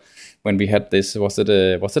partners, that when we had this, was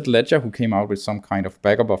it Ledger who came out with some kind of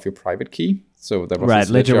backup of your private key? So there was right,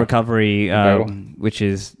 Ledger recovery, which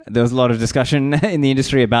is, there was a lot of discussion in the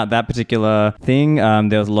industry about that particular thing.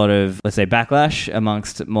 There was a lot of, let's say, backlash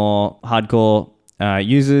amongst more hardcore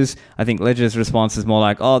users. I think Ledger's response is more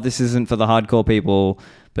like, oh, this isn't for the hardcore people.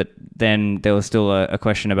 But then there was still a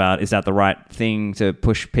question about, is that the right thing to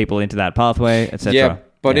push people into that pathway, etc. Yeah,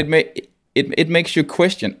 but it makes you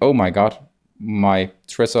question, oh my God, my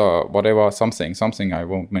Trezor, whatever, something I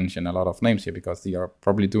won't mention a lot of names here because they are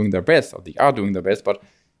probably doing their best, or they are doing their best, but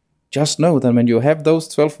just know that when you have those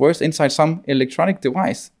 12 words inside some electronic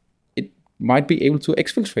device, it might be able to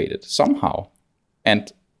exfiltrate it somehow.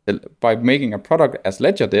 And by making a product as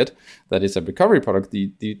Ledger did, that is a recovery product,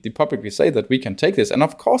 they publicly say that we can take this, and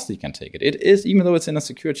of course they can take it. It is, even though it's in a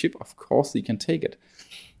secure chip, of course they can take it.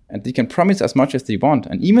 And they can promise as much as they want.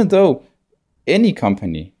 And even though any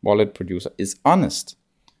company, wallet producer, is honest,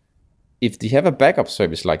 if they have a backup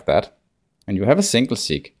service like that, and you have a single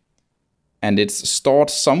sig, and it's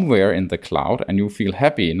stored somewhere in the cloud, and you feel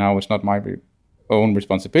happy, now it's not my own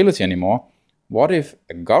responsibility anymore, what if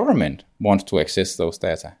a government wants to access those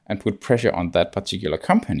data and put pressure on that particular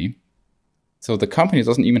company? So the company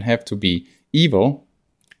doesn't even have to be evil.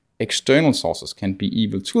 External sources can be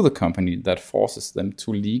evil to the company that forces them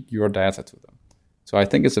to leak your data to them. So I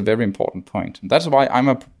think it's a very important point. And that's why I'm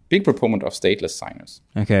a big proponent of stateless signers.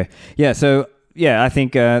 Okay. Yeah. So I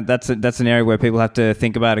think that's an area where people have to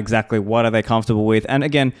think about exactly what are they comfortable with. And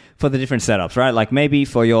again, for the different setups, right? Like maybe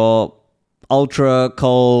for your ultra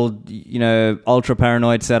cold, ultra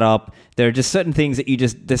paranoid setup, there are just certain things that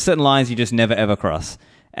there's certain lines you just never ever cross.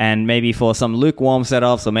 And maybe for some lukewarm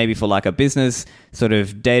setups, or maybe for like a business sort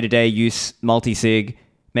of day-to-day use multi-sig,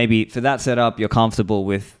 maybe for that setup, you're comfortable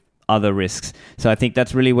with other risks. So I think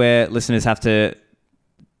that's really where listeners have to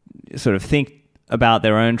sort of think about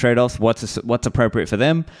their own trade-offs, what's appropriate for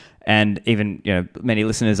them. And even, many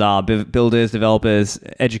listeners are builders, developers,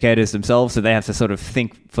 educators themselves, so they have to sort of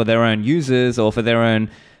think for their own users or for their own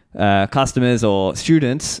customers or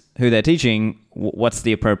students who they're teaching, what's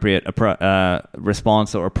the appropriate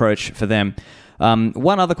response or approach for them.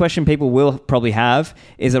 One other question people will probably have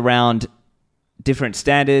is around different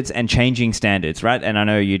standards and changing standards, right? And I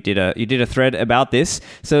know you did a thread about this.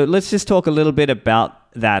 So let's just talk a little bit about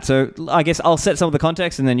that. So I guess I'll set some of the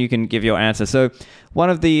context and then you can give your answer. So one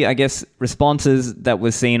of the, I guess, responses that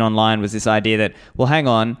was seen online was this idea that, well, hang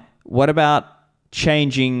on, what about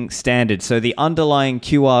changing standards? So the underlying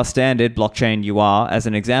QR standard, blockchain UR as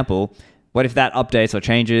an example, what if that updates or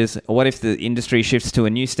changes? Or what if the industry shifts to a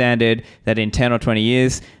new standard that in 10 or 20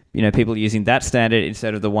 years, people using that standard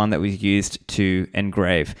instead of the one that was used to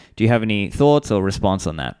engrave? Do you have any thoughts or response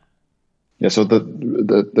on that? Yeah, so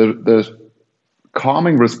the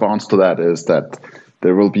calming response to that is that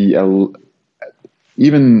there will be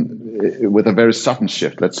even with a very sudden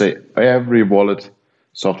shift, let's say every wallet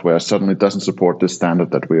software suddenly doesn't support this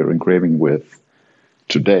standard that we're engraving with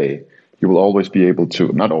today, you will always be able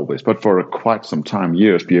to, not always, but for quite some time,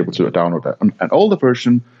 years, be able to download an older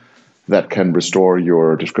version that can restore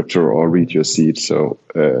your descriptor or read your seed. So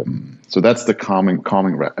that's the calming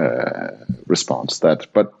response.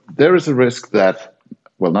 But there is a risk that,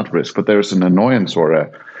 well, not risk, but there is an annoyance or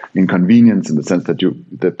a inconvenience in the sense that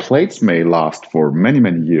the plates may last for many,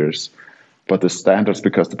 many years, but the standards,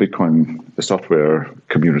 because the software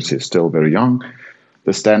community is still very young,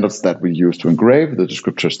 the standards that we use to engrave the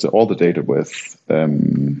descriptors to all the data with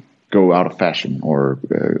go out of fashion or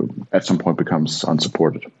at some point becomes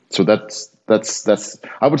unsupported. So that's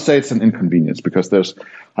I would say it's an inconvenience because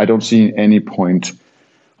I don't see any point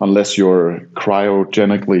unless you're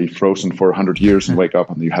cryogenically frozen for 100 years and wake up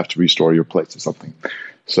and you have to restore your plates or something.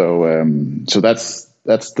 So that's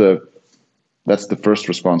the That's the first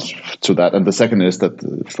response to that. And the second is that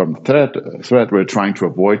from the thread, we're trying to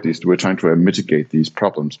avoid these. We're trying to mitigate these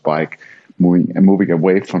problems by moving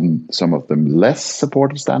away from some of the less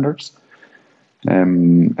supportive standards.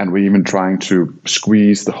 And we're even trying to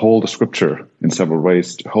squeeze the whole descriptor in several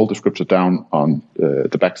ways, to hold the descriptor down on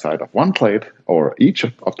the backside of one plate or each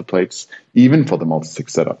of the plates, even for the multi-sig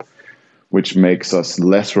setup, which makes us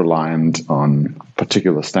less reliant on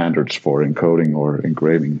particular standards for encoding or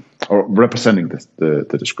engraving or representing the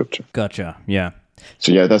descriptor. Gotcha. Yeah.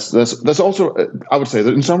 So yeah, there's also, I would say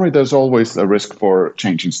that in summary, there's always a risk for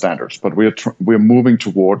changing standards, but we're moving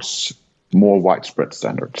towards more widespread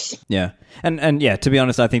standards. Yeah. And yeah, to be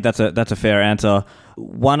honest, I think that's a fair answer.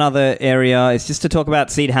 One other area is just to talk about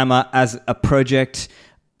SeedHammer as a project.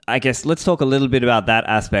 I guess let's talk a little bit about that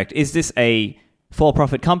aspect. Is this a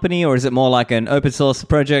for-profit company, or is it more like an open source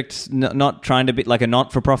project, not trying to be like a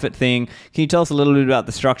not-for-profit thing? Can you tell us a little bit about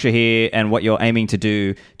the structure here and what you're aiming to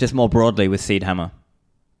do just more broadly with SeedHammer?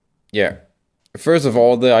 Yeah. First of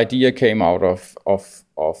all, the idea came out of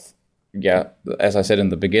as I said in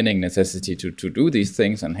the beginning, necessity to do these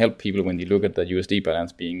things and help people when you look at the USD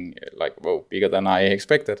balance being like, whoa, bigger than I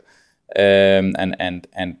expected.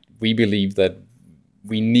 And we believe that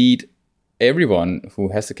we need everyone who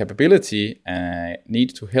has the capability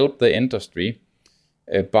need to help the industry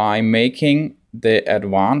by making the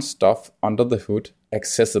advanced stuff under the hood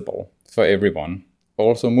accessible for everyone.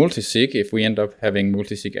 Also multi-sig, if we end up having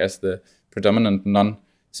multi-sig as the predominant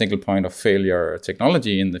non-single point of failure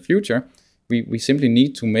technology in the future, we simply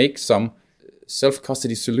need to make some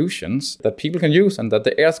self-custody solutions that people can use and that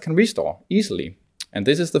the heirs can restore easily. And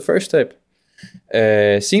this is the first step.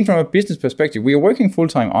 Seen from a business perspective, we are working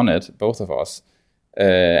full-time on it, both of us,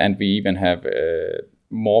 and we even have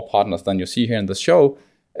more partners than you see here in the show,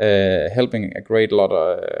 helping a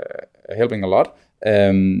lot.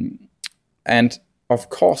 And of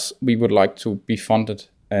course, we would like to be funded,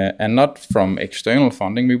 and not from external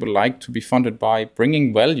funding. We would like to be funded by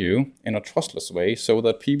bringing value in a trustless way so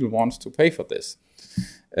that people want to pay for this.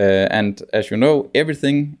 And as you know,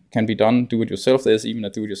 everything can be done do-it-yourself. There's even a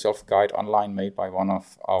do-it-yourself guide online made by one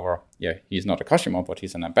of our, he's not a customer, but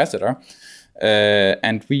he's an ambassador.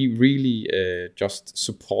 And we really just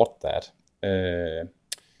support that.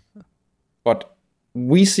 But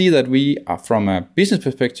we see that we are, from a business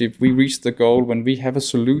perspective, we reach the goal when we have a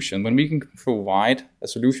solution, when we can provide a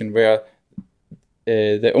solution where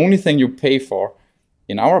the only thing you pay for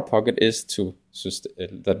in our pocket is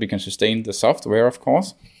that we can sustain the software, of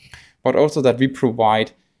course, but also that we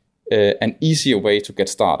provide an easier way to get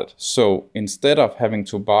started. So instead of having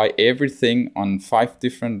to buy everything on 5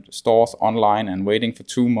 different stores online and waiting for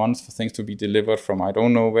 2 months for things to be delivered from I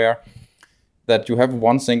don't know where, that you have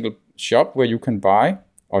one single shop where you can buy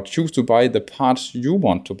or choose to buy the parts you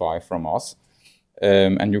want to buy from us.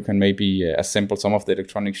 And you can maybe assemble some of the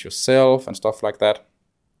electronics yourself and stuff like that.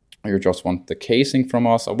 Or you just want the casing from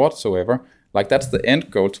us or whatsoever. Like, that's the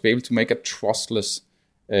end goal, to be able to make a trustless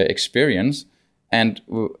experience. And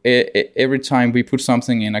every time we put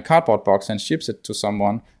something in a cardboard box and ships it to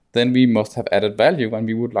someone, then we must have added value, and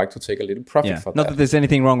we would like to take a little profit for that. Not that there's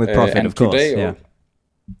anything wrong with profit, of course. Today,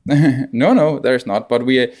 no, there's not.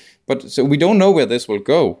 But so we don't know where this will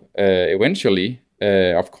go eventually.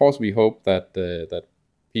 Of course, we hope that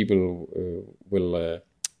people will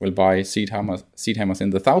buy SeedHammers in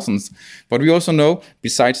the thousands. But we also know,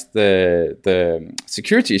 besides the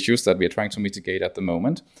security issues that we are trying to mitigate at the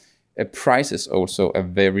moment, price is also a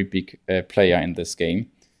very big player in this game.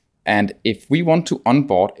 And if we want to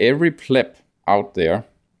onboard every pleb out there,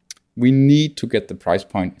 we need to get the price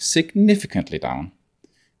point significantly down.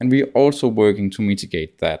 And we're also working to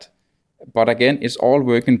mitigate that. But again, it's all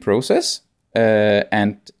work in process.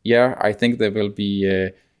 And I think there will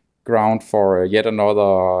be ground for yet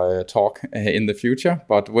another talk in the future.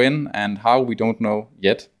 But when and how, we don't know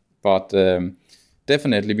yet. But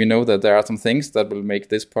definitely we know that there are some things that will make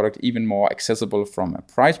this product even more accessible from a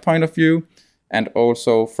price point of view. And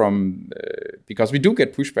also from, because we do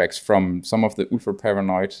get pushbacks from some of the ultra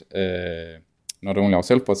paranoid, not only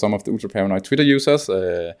ourselves, but some of the ultra paranoid Twitter users.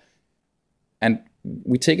 And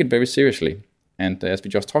we take it very seriously. And as we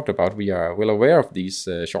just talked about, we are well aware of these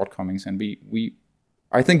shortcomings. And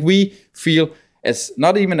I think we feel, as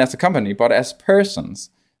not even as a company, but as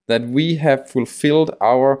persons, that we have fulfilled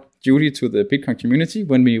our duty to the Bitcoin community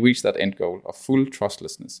when we reach that end goal of full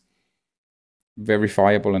trustlessness.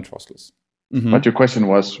 Verifiable and trustless. Mm-hmm. But your question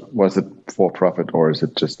was it for profit or is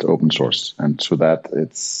it just open source? And to that,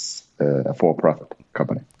 it's a for-profit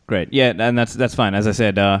company. Great. Yeah, and that's fine. As I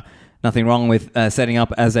said, nothing wrong with setting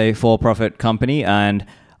up as a for-profit company. And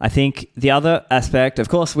I think the other aspect, of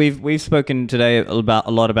course, we've spoken today a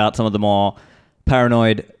lot about some of the more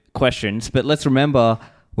paranoid questions, but let's remember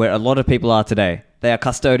where a lot of people are today. They are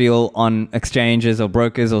custodial on exchanges or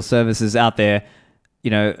brokers or services out there.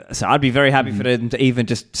 So I'd be very happy for them to even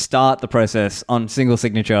just start the process on single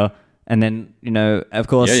signature. And then, of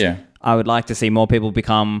course, I would like to see more people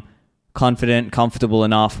become confident, comfortable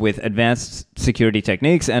enough with advanced security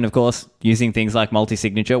techniques, and of course using things like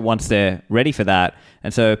multi-signature once they're ready for that.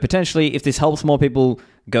 And so potentially, if this helps more people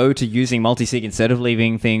go to using multi-sig instead of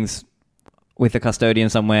leaving things with a custodian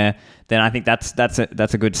somewhere, then I think that's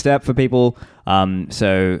a good step for people.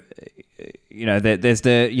 So you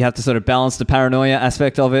have to sort of balance the paranoia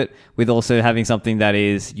aspect of it with also having something that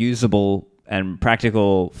is usable and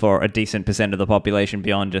practical for a decent percent of the population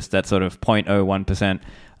beyond just that sort of 0.01%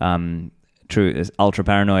 true ultra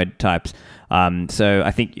paranoid types. So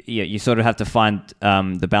I think you sort of have to find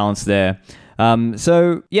the balance there.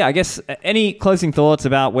 I guess any closing thoughts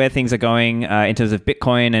about where things are going in terms of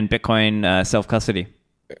Bitcoin and Bitcoin self-custody?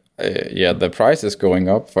 The price is going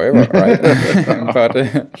up forever, right?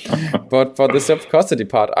 but for the self-custody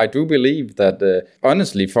part, I do believe that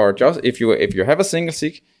honestly, for just if you have a single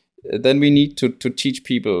sig, then we need to teach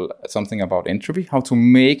people something about entropy, how to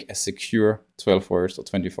make a secure 12 words or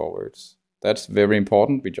 24 words. That's very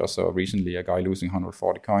important. We just saw recently a guy losing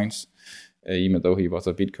 140 coins, even though he was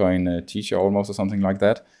a Bitcoin teacher almost or something like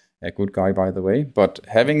that. A good guy, by the way. But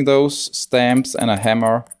having those stamps and a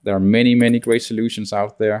hammer, there are many, many great solutions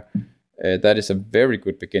out there. That is a very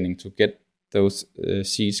good beginning to get those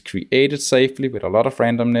seeds created safely with a lot of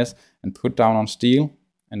randomness and put down on steel,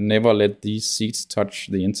 and never let these seeds touch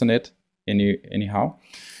the internet anyhow.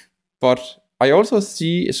 But I also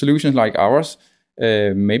see solutions like ours,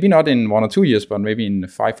 maybe not in 1 or 2 years, but maybe in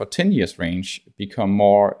 5 or 10 years range, become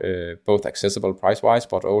more both accessible price-wise,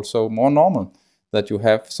 but also more normal. That you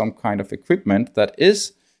have some kind of equipment that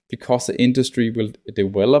is, because the industry will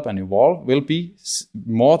develop and evolve, will be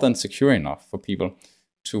more than secure enough for people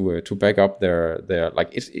to back up their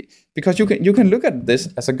because you can look at this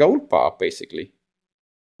as a gold bar basically.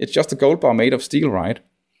 It's just a gold bar made of steel, right?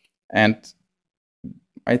 And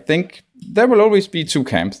I think there will always be two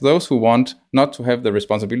camps. Those who want not to have the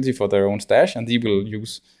responsibility for their own stash and they will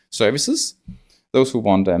use services. Those who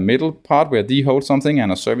want a middle part where they hold something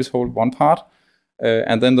and a service hold one part.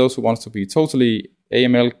 And then those who want to be totally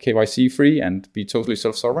AML KYC free and be totally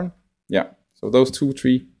self-sovereign. Yeah. So those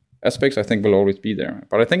 2-3 aspects I think will always be there.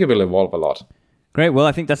 But I think it will evolve a lot. Great. Well,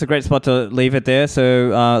 I think that's a great spot to leave it there.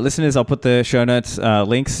 So listeners, I'll put the show notes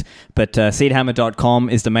links, but SeedHammer.com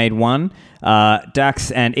is the main one.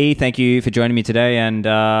 Dax and E, thank you for joining me today. And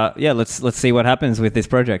let's see what happens with this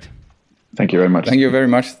project. Thank you very much. Thank you very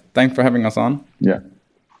much. Thanks for having us on. Yeah.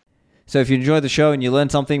 So if you enjoyed the show and you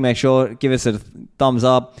learned something, make sure give us a thumbs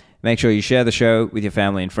up. Make sure you share the show with your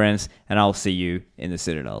family and friends, and I'll see you in the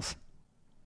Citadels.